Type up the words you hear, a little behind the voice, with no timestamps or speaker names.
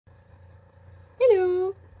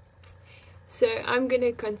So I'm going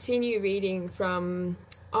to continue reading from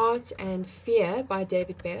Art and Fear by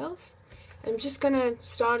David Bayles. I'm just going to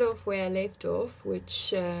start off where I left off,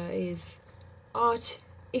 which is art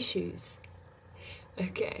issues.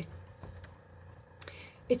 Okay.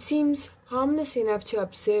 It seems harmless enough to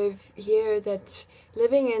observe here that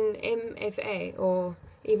living an MFA, or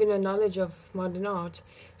even a knowledge of modern art,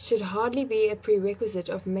 should hardly be a prerequisite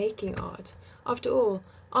of making art. After all,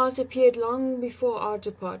 art appeared long before art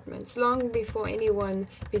departments, long before anyone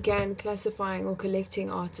began classifying or collecting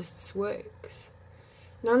artists' works.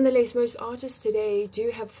 Nonetheless, most artists today do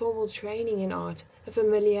have formal training in art, a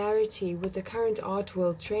familiarity with the current art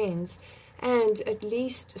world trends, and at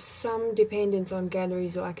least some dependence on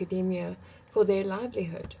galleries or academia for their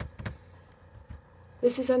livelihood.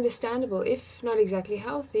 This is understandable, if not exactly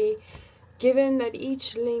healthy, given that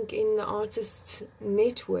each link in the artist's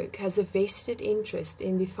network has a vested interest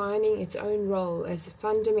in defining its own role as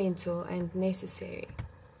fundamental and necessary.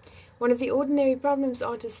 One of the ordinary problems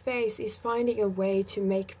artists face is finding a way to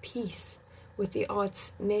make peace with the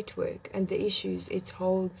art's network and the issues it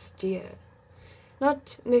holds dear.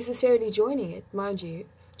 Not necessarily joining it, mind you,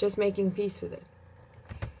 just making peace with it.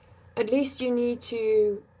 At least you need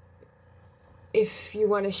to, if you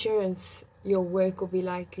want assurance your work will be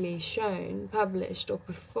likely shown, published, or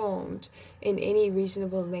performed in any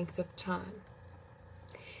reasonable length of time.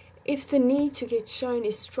 If the need to get shown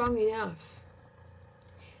is strong enough,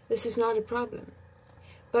 this is not a problem.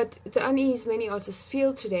 But the unease many artists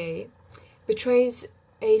feel today betrays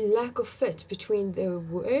a lack of fit between the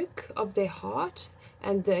work of their heart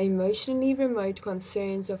and the emotionally remote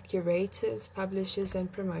concerns of curators, publishers,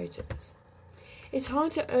 and promoters. It's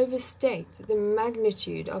hard to overstate the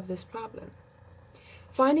magnitude of this problem.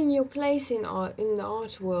 Finding your place in the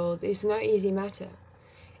art world is no easy matter,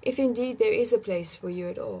 if indeed there is a place for you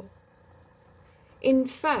at all. In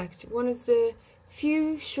fact, one of the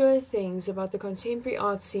few sure things about the contemporary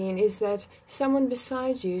art scene is that someone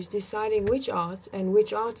beside you is deciding which art and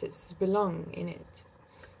which artists belong in it.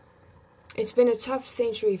 It's been a tough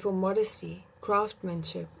century for modesty,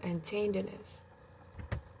 craftsmanship, and tenderness.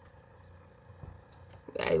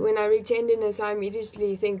 When I read tenderness, I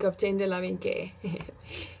immediately think of tender loving care.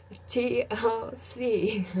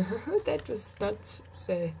 TLC. That was not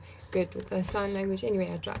so good with the sign language.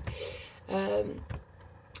 Anyway, I tried.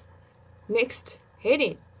 Next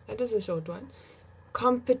heading. That was a short one.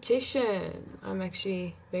 Competition. I'm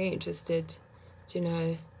actually very interested to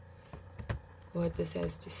know what this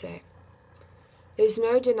has to say. There's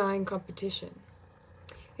no denying competition.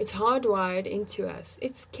 It's hardwired into us.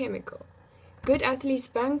 It's chemical. Good athletes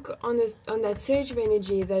bank on that surge of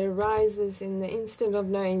energy that arises in the instant of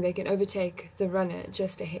knowing they can overtake the runner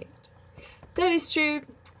just ahead. That is true.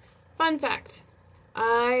 Fun fact.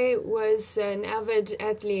 I was an avid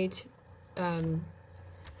athlete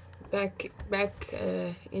back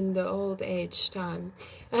in the old age time.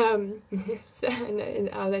 So I know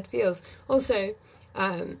how that feels. Also,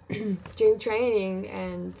 during training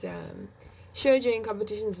and sure during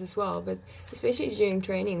competitions as well, but especially during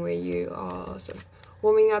training where you are sort of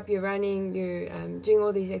warming up, you're running, you're doing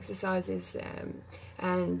all these exercises,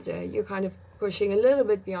 and you're kind of pushing a little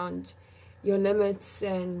bit beyond your limits,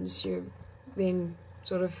 and you're then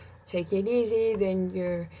sort of taking it easy, then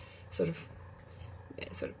you're sort of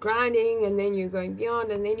grinding, and then you're going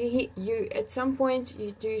beyond, and then you at some point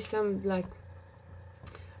you do some like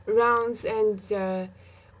rounds and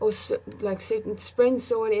also like certain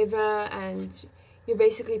sprints or whatever, and you're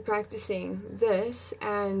basically practicing this,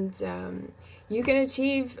 and you can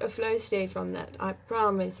achieve a flow state from that. I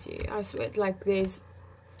promise you. I swear, like there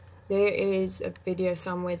is a video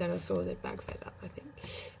somewhere that I saw that backs that up, I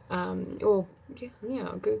think. Or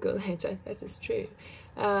yeah, Google it. That is true.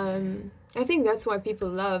 I think that's why people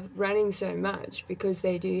love running so much, because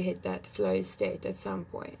they do hit that flow state at some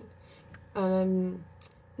point. I'm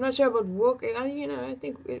not sure about walking. I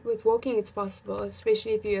think with walking it's possible,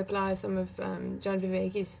 especially if you apply some of John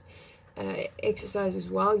Viveki's exercises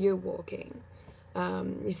while you're walking.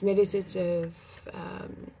 These meditative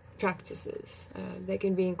practices, they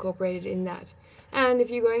can be incorporated in that. And if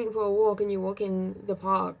you're going for a walk and you walk in the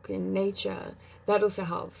park, in nature, that also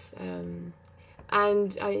helps.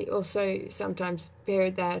 And I also sometimes pair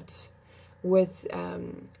that with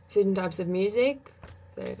certain types of music.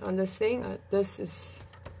 So on this thing, this is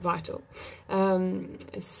vital.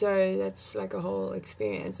 So that's like a whole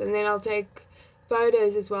experience. And then I'll take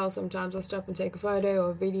photos as well. Sometimes I'll stop and take a photo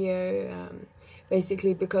or video,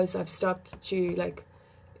 basically because I've stopped to like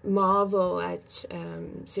marvel at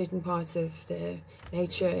certain parts of the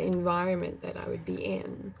nature environment that I would be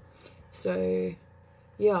in. So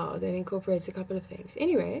yeah, that incorporates a couple of things.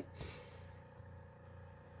 Anyway,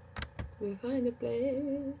 We find a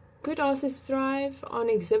place. Good artists thrive on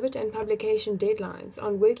exhibit and publication deadlines,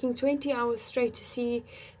 on working 20 hours straight to see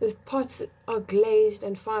the pots are glazed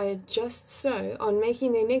and fired just so, on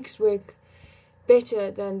making their next work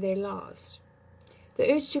better than their last.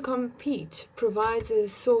 The urge to compete provides a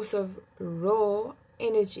source of raw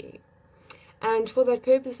energy, and for that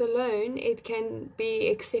purpose alone, it can be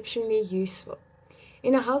exceptionally useful.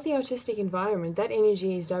 In a healthy artistic environment, that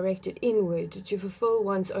energy is directed inward to fulfill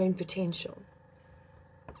one's own potential.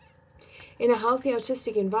 In a healthy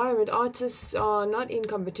artistic environment, artists are not in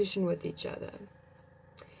competition with each other.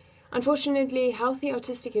 Unfortunately, healthy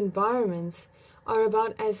artistic environments are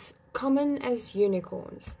about as common as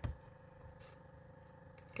unicorns.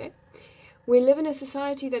 Okay? We live in a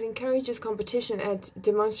society that encourages competition at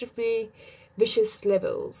demonstrably vicious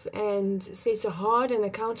levels and sets a hard and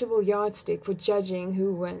accountable yardstick for judging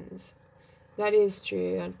who wins. That is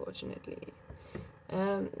true, unfortunately.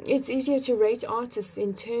 It's easier to rate artists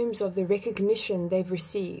in terms of the recognition they've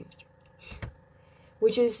received,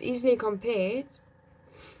 which is easily compared,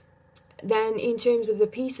 than in terms of the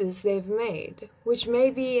pieces they've made, which may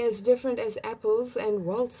be as different as apples and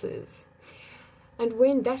waltzes. And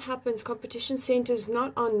when that happens, competition centers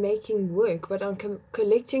not on making work, but on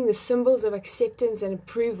collecting the symbols of acceptance and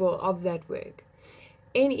approval of that work.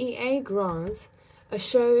 NEA grants a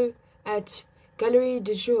show at Galerie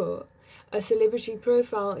du Jour, a celebrity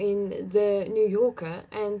profile in The New Yorker,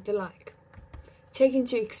 and the like. Taken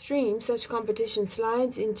to extreme, such competition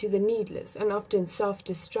slides into the needless and often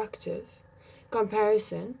self-destructive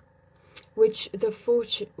comparison with the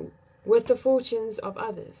fortunes of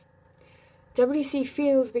others. W.C.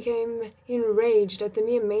 Fields became enraged at the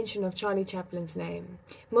mere mention of Charlie Chaplin's name.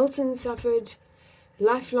 Milton suffered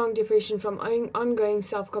lifelong depression from ongoing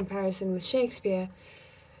self-comparison with Shakespeare.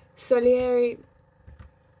 Salieri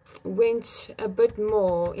went a bit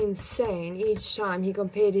more insane each time he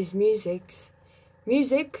compared his music,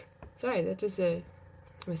 sorry, that was a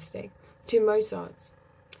mistake, to Mozart's.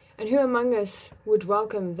 And who among us would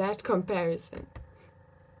welcome that comparison?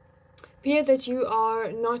 Fear that you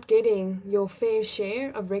are not getting your fair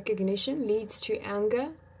share of recognition leads to anger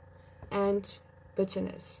and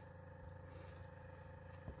bitterness.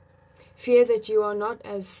 Fear that you are not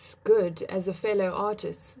as good as a fellow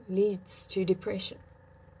artist leads to depression.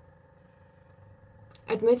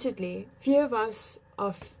 Admittedly, few of us,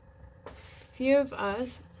 and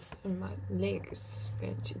my leg is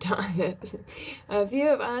going to die. Few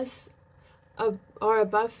of us are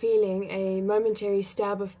above feeling a momentary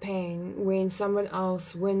stab of pain when someone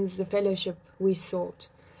else wins the fellowship we sought,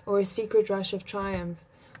 or a secret rush of triumph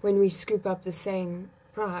when we scoop up the same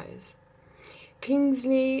prize.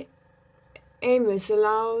 Kingsley Amis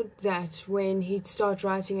allowed that when he'd start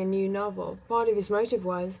writing a new novel. Part of his motive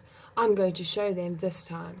was, I'm going to show them this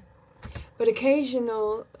time. But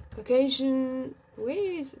where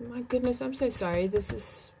is, my goodness, I'm so sorry, this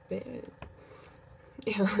is bad.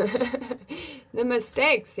 The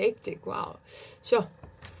mistakes, hectic, wow. Sure,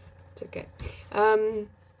 it's okay.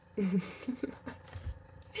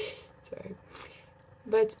 Sorry.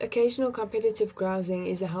 But occasional competitive grousing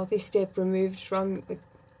is a healthy step removed from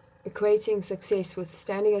equating success with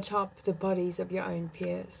standing atop the bodies of your own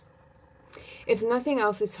peers. If nothing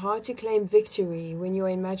else, it's hard to claim victory when your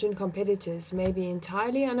imagined competitors may be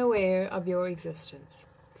entirely unaware of your existence.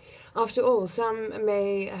 After all, some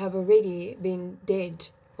may have already been dead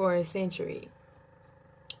for a century.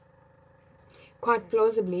 Quite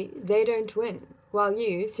plausibly, they don't win, while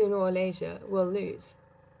you, sooner or later, will lose.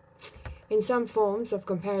 In some forms of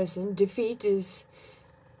comparison, defeat is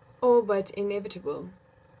all but inevitable.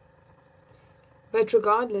 But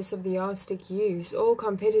regardless of the yardstick used, all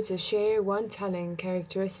competitors share one telling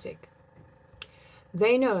characteristic.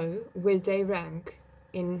 They know where they rank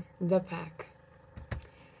in the pack.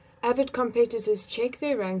 Avid competitors check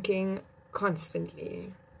their ranking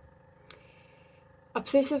constantly.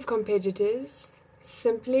 Obsessive competitors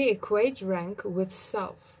simply equate rank with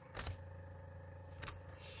self.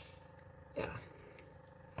 Yeah.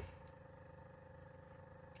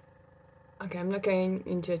 Okay, I'm not going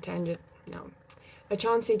into a tangent now. A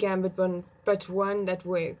chancy gambit, but one that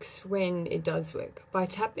works when it does work, by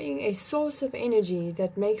tapping a source of energy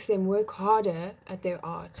that makes them work harder at their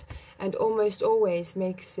art and almost always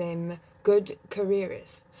makes them good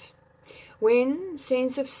careerists. When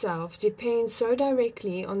sense of self depends so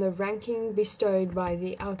directly on the ranking bestowed by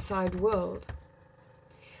the outside world,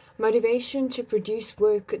 motivation to produce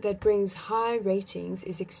work that brings high ratings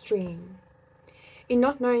is extreme. In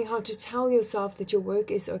not knowing how to tell yourself that your work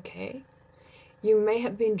is okay, you may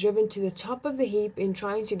have been driven to the top of the heap in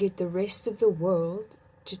trying to get the rest of the world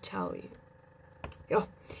to tell you. Yeah,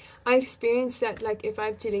 I experienced that, like, if I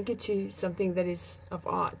have to link it to something that is of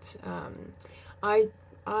art, I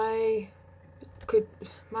could,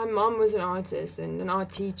 my mom was an artist and an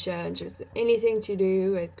art teacher, and just anything to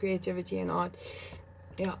do with creativity and art,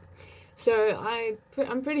 yeah. So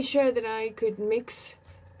I'm pretty sure that I could mix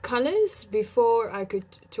colors before I could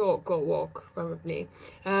talk or walk, probably.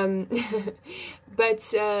 But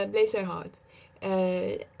bless her heart.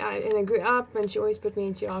 And I grew up, and she always put me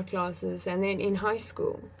into art classes. And then in high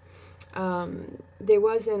school, there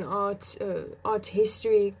was an art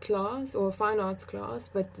history class or fine arts class,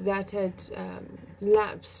 but that had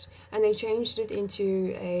lapsed, and they changed it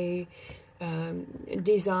into a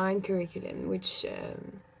design curriculum, which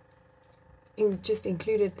just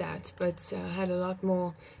included that, but had a lot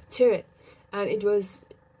more to it. And it was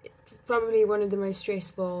probably one of the most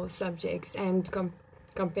stressful subjects and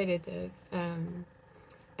competitive. And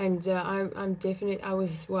I'm definitely, I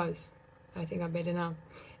think I'm better now.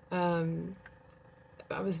 I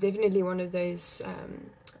was definitely one of those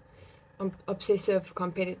obsessive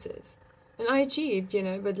competitors, and I achieved, you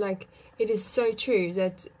know. But like, it is so true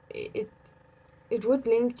that it would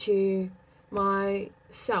link to my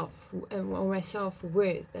self or my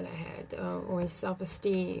self-worth that I had, or my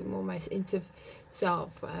self-esteem, or my sense of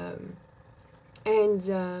self, and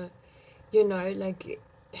you know, like,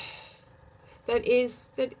 that,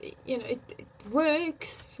 you know, it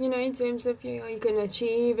works, you know, in terms of, you know, you can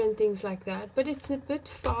achieve and things like that, but it's a bit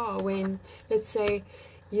far when, let's say,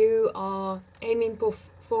 you are aiming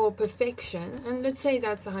for perfection, and let's say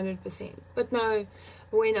that's 100%. But no,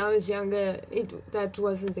 when I was younger, that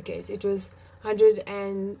wasn't the case. It was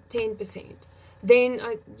 110%. Then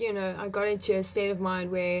I got into a state of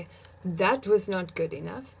mind where that was not good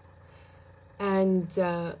enough, and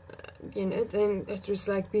you know, then it was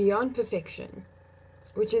like beyond perfection,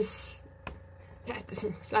 which is,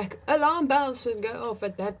 it's like alarm bells should go off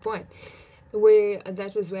at that point, where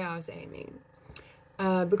that was where I was aiming,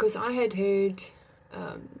 because I had heard,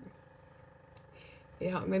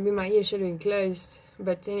 yeah, maybe my ears should have been closed,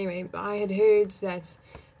 but anyway, I had heard that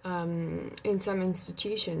in some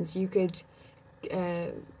institutions you could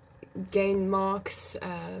gain marks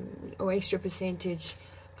or extra percentage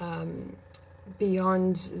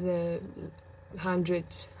beyond the 100,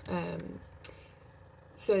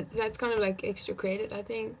 so that's kind of like extra credit, I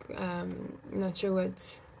think. Not sure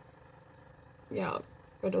what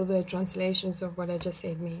all the translations of what I just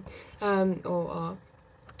said mean, or are.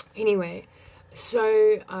 Anyway,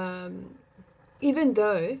 so even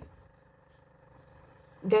though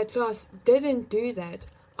that class didn't do that,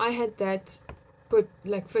 I had that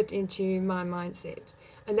fit into my mindset,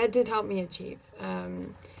 and that did help me achieve.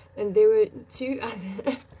 And there were two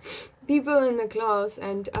other people in the class,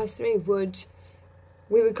 and us three would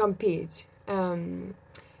compete, and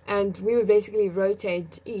we would basically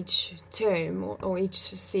rotate each term or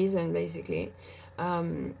each season, basically,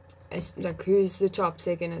 as like who's the top,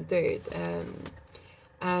 second, and third,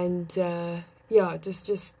 and yeah,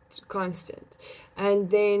 just constant. And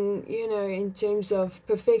then, you know, in terms of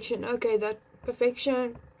perfection, okay, that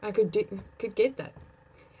perfection I could get that,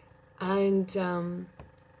 and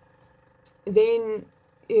then,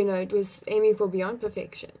 you know, it was aiming for beyond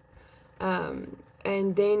perfection, and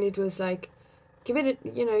then it was like, give it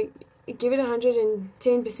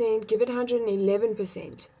 110%, give it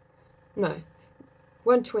 111%, no,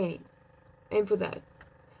 120, aim for that.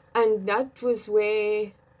 And that was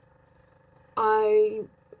where I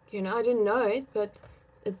didn't know it, but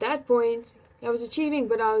at that point I was achieving,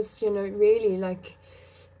 but I was, you know, really like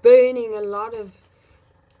burning a lot of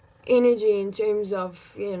energy in terms of,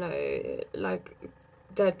 you know, like,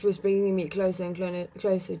 that was bringing me closer and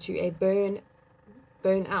closer to a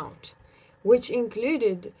burnout, which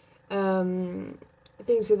included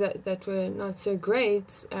things that were not so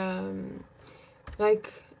great,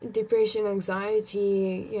 like depression,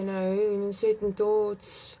 anxiety, you know, even certain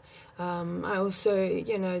thoughts. I also,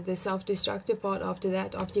 you know, the self-destructive part after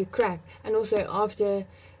that, after you crack, and also after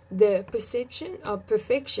the perception of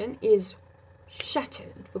perfection is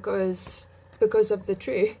shattered because of the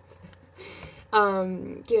truth.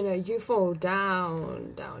 You know, you fall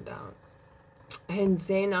down, and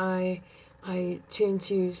then I turned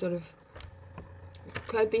to sort of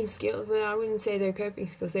coping skills. Well, I wouldn't say they're coping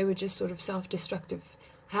skills, they were just sort of self-destructive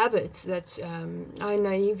habits that I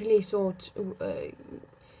naively thought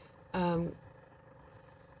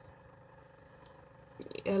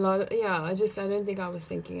a lot of, yeah, I don't think I was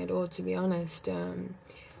thinking at all, to be honest. And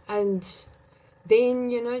then,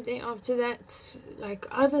 you know, after that, like,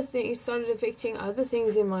 other things started affecting other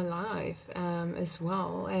things in my life as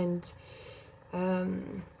well. And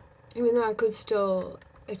even though I could still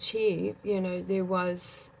achieve, you know, there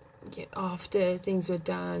was after things were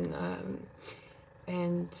done,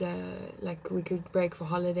 and like we could break for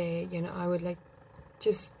holiday, you know, I would like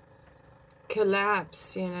just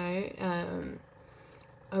collapse, you know.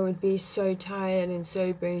 I would be so tired and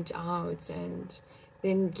so burnt out, and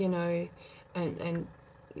then, you know, and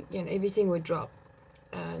you know, everything would drop,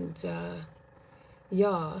 and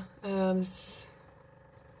yeah,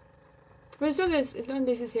 but it's not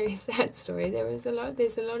necessarily a sad story. There's a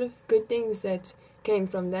lot of good things that came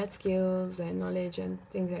from that, skills and knowledge and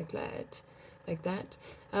things like that.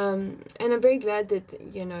 And I'm very glad that,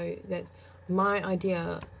 you know, that my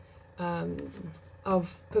idea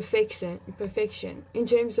of perfection in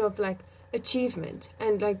terms of like achievement,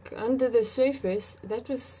 and like under the surface, that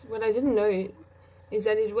was what I didn't know, is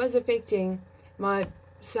that it was affecting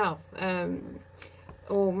myself,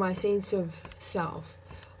 or my sense of self,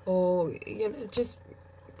 or, you know, just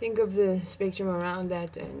think of the spectrum around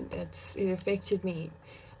that, and it affected me,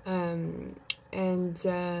 and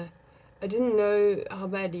I didn't know how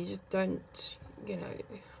bad. You just don't, you know.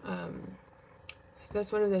 So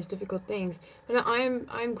that's one of those difficult things, and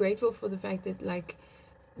I'm grateful for the fact that like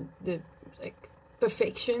the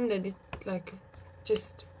perfection, that it like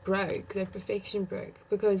just broke, that perfection broke,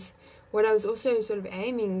 because what I was also sort of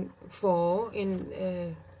aiming for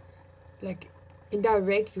in like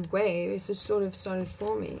indirect way, it sort of started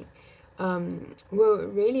forming, were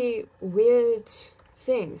really weird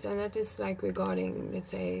things, and that is like regarding, let's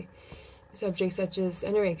say, subjects such as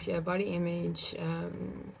anorexia, body image,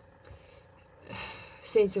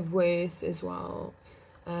 sense of worth as well,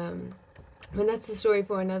 but that's the story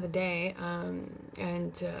for another day,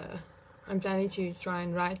 and I'm planning to try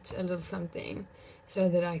and write a little something so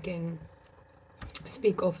that I can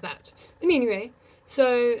speak off that. But anyway, so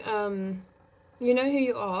you know who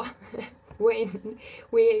you are. When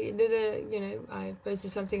we did I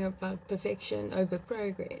posted something about perfection over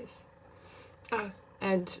progress.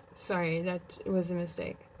 And sorry, that was a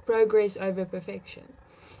mistake. Progress over perfection.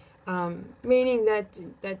 Meaning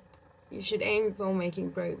that you should aim for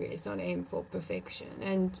making progress, not aim for perfection.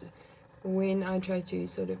 And when I try to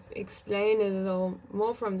sort of explain a little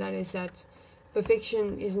more from that, is that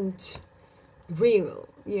perfection isn't real,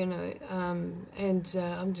 you know, and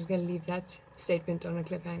I'm just going to leave that statement on a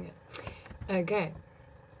cliffhanger. Okay.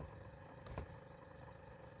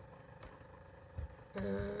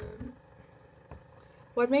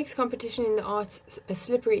 What makes competition in the arts a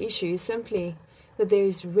slippery issue is simply that there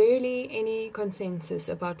is rarely any consensus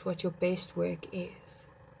about what your best work is.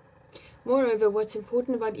 Moreover, what's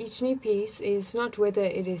important about each new piece is not whether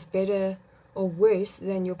it is better or worse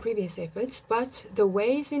than your previous efforts, but the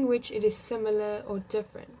ways in which it is similar or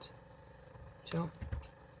different. Sure.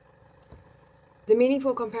 The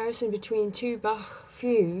meaningful comparison between two Bach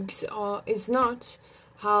fugues is not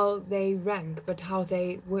how they rank, but how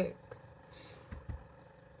they work.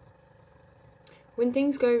 When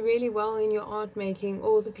things go really well in your art making,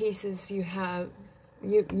 all the pieces you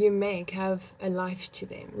make have a life to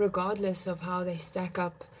them, regardless of how they stack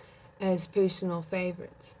up as personal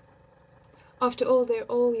favorites. After all, they're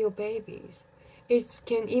all your babies. It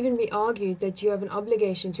can even be argued that you have an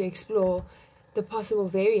obligation to explore the possible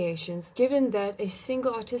variations, given that a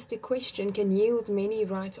single artistic question can yield many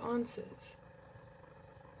right answers.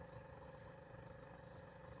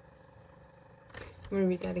 I'm going to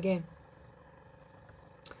read that again.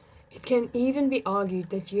 It can even be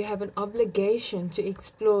argued that you have an obligation to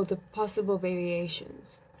explore the possible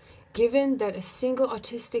variations, given that a single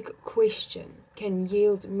artistic question can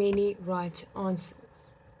yield many right answers.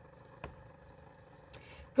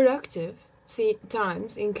 Productive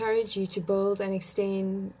times encourage you to build an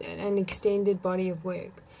extended body of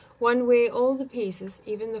work, one where all the pieces,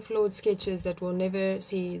 even the flawed sketches that will never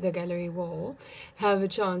see the gallery wall, have a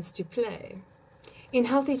chance to play. In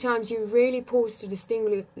healthy times, you rarely pause to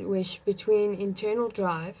distinguish between internal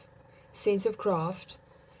drive, sense of craft,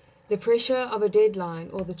 the pressure of a deadline,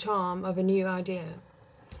 or the charm of a new idea.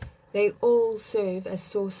 They all serve as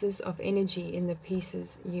sources of energy in the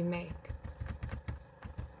pieces you make.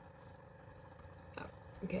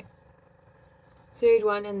 Okay. Third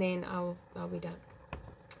one, and then I'll be done.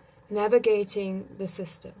 Navigating the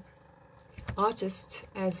system. Artists,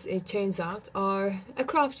 as it turns out, are a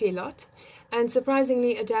crafty lot, and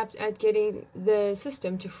surprisingly adept at getting the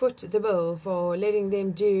system to foot the bill for letting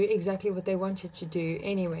them do exactly what they wanted to do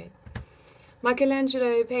anyway.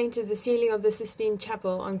 Michelangelo painted the ceiling of the Sistine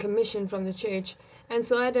Chapel on commission from the church, and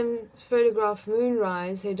Sir Adam photographed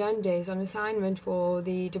Moonrise Hernandez on assignment for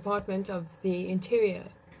the Department of the Interior.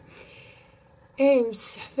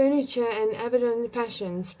 Ames, furniture, and Abaddon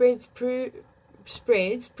passion spreads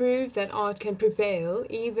spreads prove that art can prevail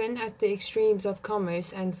even at the extremes of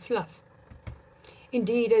commerce and fluff.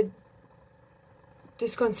 Indeed, a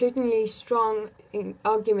disconcertingly strong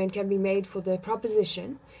argument can be made for the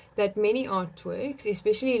proposition that many artworks,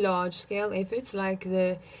 especially large-scale efforts like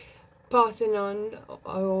the Parthenon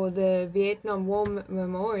or the Vietnam War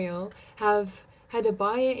Memorial, have had a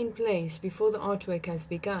buyer in place before the artwork has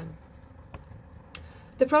begun.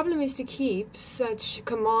 The problem is to keep such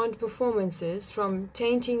command performances from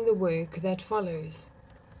tainting the work that follows,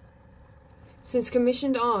 since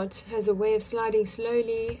commissioned art has a way of sliding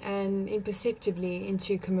slowly and imperceptibly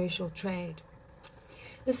into commercial trade.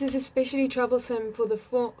 This is especially troublesome for the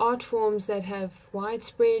art forms that have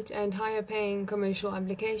widespread and higher-paying commercial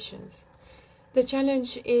applications. The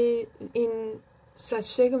challenge in such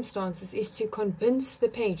circumstances is to convince the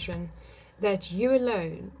patron that you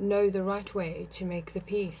alone know the right way to make the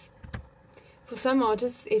piece. For some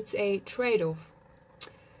artists, it's a trade-off,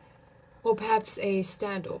 or perhaps a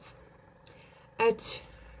standoff. At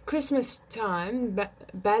Christmas time,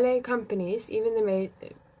 ballet companies, even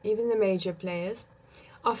the major players,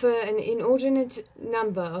 offer an inordinate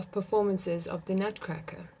number of performances of the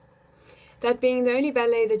Nutcracker, that being the only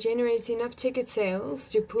ballet that generates enough ticket sales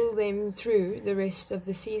to pull them through the rest of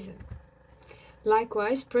the season.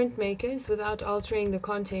 Likewise, printmakers, without altering the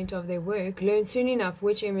content of their work, learn soon enough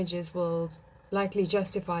which images will likely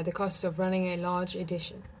justify the cost of running a large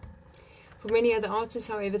edition. For many other artists,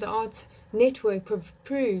 however, the art network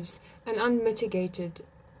proves an unmitigated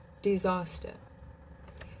disaster.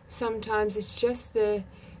 Sometimes it's just the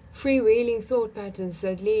freewheeling thought patterns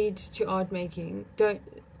that lead to art making don't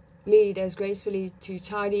lead as gracefully to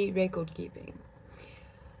tidy record keeping.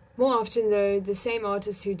 More often, though, the same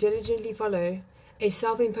artists who diligently follow a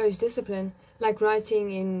self-imposed discipline, like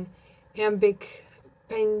writing in iambic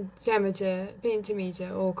pentameter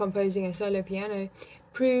or composing a solo piano,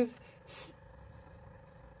 prove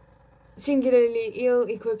singularly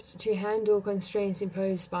ill-equipped to handle constraints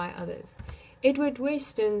imposed by others. Edward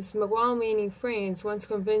Weston's well-meaning friends once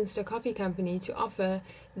convinced a coffee company to offer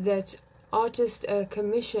that artist a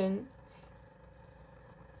commission.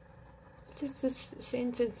 What is this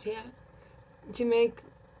sentence here? To make,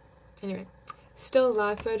 anyway, still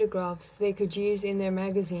life photographs they could use in their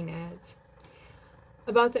magazine ads.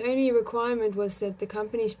 About the only requirement was that the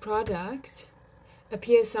company's product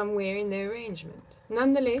appear somewhere in the arrangement.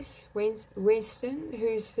 Nonetheless, Weston,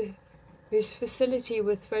 whose facility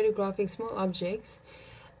with photographing small objects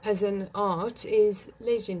as an art is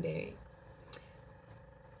legendary,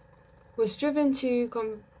 was driven to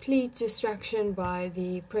complete distraction by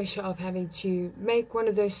the pressure of having to make one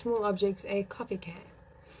of those small objects a coffee can.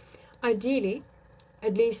 Ideally,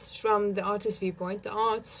 at least from the artist's viewpoint, the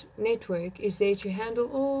arts network is there to handle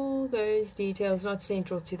all those details not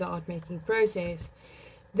central to the art-making process.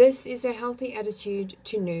 This is a healthy attitude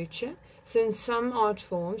to nurture, since some art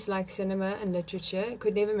forms, like cinema and literature,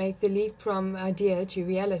 could never make the leap from idea to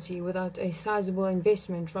reality without a sizable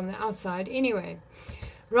investment from the outside anyway.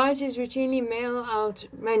 Writers routinely mail out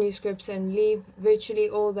manuscripts and leave virtually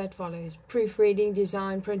all that follows, proofreading,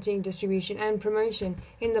 design, printing, distribution, and promotion,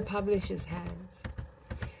 in the publisher's hands.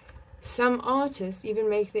 Some artists even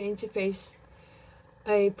make the interface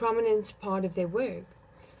a prominent part of their work.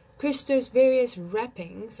 Christo's various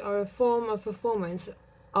wrappings are a form of performance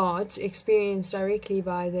art experienced directly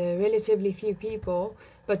by the relatively few people,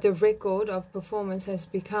 but the record of performance has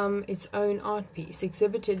become its own art piece,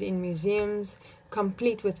 exhibited in museums,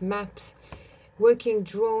 complete with maps, working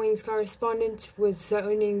drawings correspondent with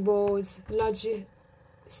zoning boards,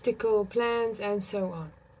 logistical plans, and so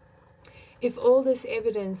on. If all this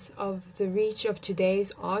evidence of the reach of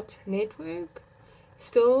today's art network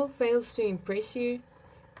still fails to impress you,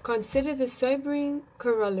 consider the sobering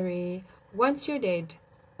corollary: once you're dead,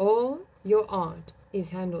 all your art is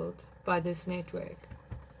handled by this network.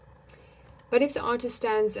 But if the artist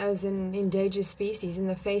stands as an endangered species in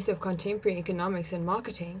the face of contemporary economics and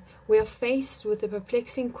marketing, we are faced with the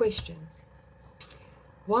perplexing question: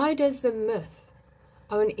 why does the myth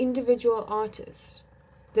of an individual artist,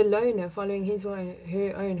 the loner following his or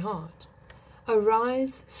her own heart,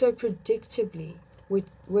 arise so predictably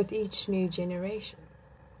with each new generation?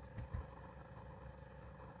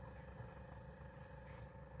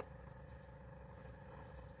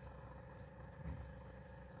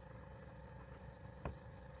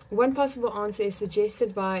 One possible answer is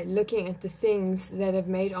suggested by looking at the things that have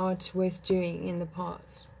made art worth doing in the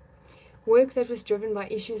past. Work that was driven by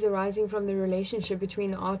issues arising from the relationship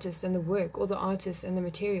between the artist and the work, or the artist and the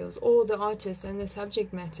materials, or the artist and the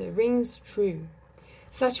subject matter, rings true.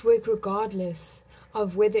 Such work, regardless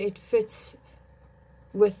of whether it fits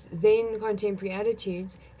with then contemporary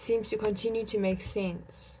attitudes seems to continue to make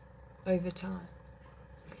sense over time.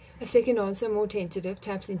 A second answer, more tentative,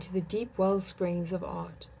 taps into the deep wellsprings of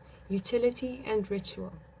art, utility and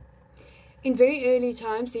ritual. In very early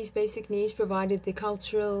times, these basic needs provided the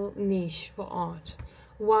cultural niche for art,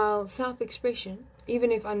 while self-expression,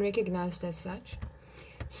 even if unrecognized as such,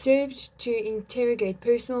 served to interrogate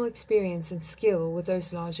personal experience and skill with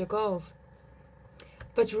those larger goals.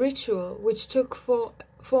 But ritual, which took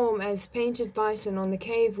form as painted bison on the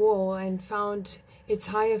cave wall and found its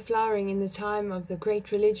higher flowering in the time of the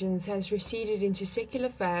great religions, has receded into secular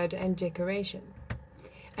fad and decoration.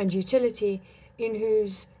 And utility, in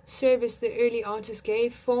whose service the early artists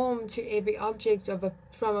gave form to every object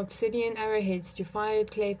from obsidian arrowheads to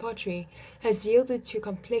fired clay pottery, has yielded to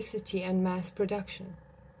complexity and mass production.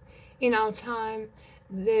 In our time,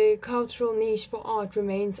 the cultural niche for art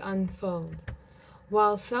remains unfilled,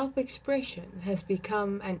 while self-expression has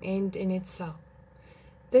become an end in itself.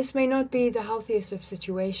 This may not be the healthiest of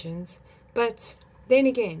situations, but then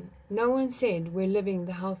again, no one said we're living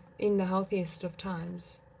in the healthiest of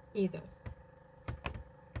times either.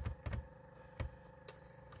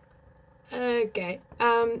 Okay,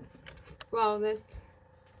 well, I'm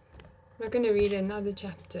not going to read another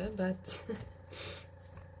chapter, but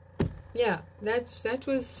yeah, that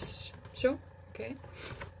was, sure, okay.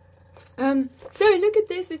 So look at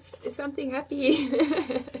this, it's something happy.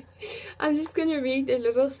 I'm just going to read a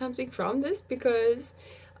little something from this because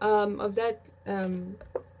of that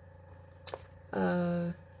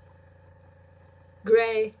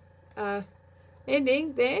grey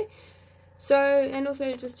ending there. So, and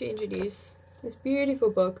also just to introduce this beautiful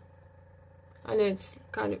book. I know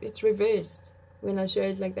it's reversed when I show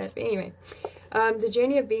it like that, but anyway. The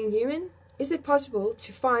Journey of Being Human. Is it possible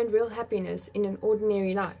to find real happiness in an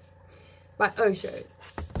ordinary life? By Osho.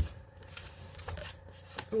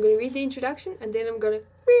 I'm going to read the introduction and then I'm going to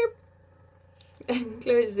and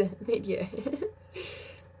close the video.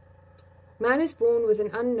 Man is born with an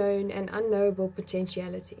unknown and unknowable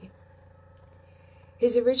potentiality.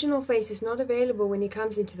 His original face is not available when he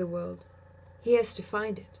comes into the world. He has to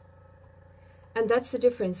find it. And that's the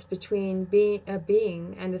difference between a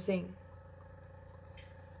being and a thing.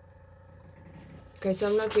 Okay, so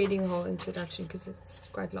I'm not reading the whole introduction because it's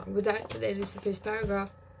quite long. But that is the first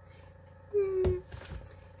paragraph.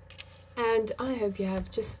 And I hope you have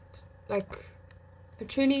just like a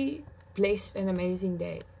truly blessed and amazing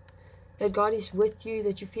day. That God is with you,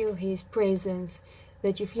 that you feel His presence,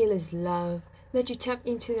 that you feel His love, that you tap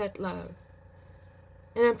into that love.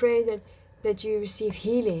 And I pray that you receive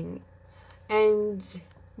healing and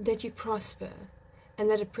that you prosper and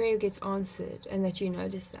that a prayer gets answered and that you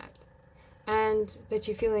notice that. And that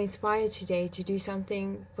you feel inspired today to do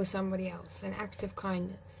something for somebody else, an act of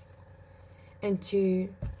kindness. And to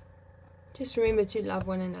just remember to love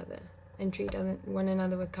one another and treat one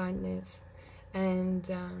another with kindness. And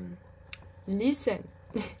listen.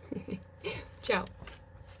 Ciao.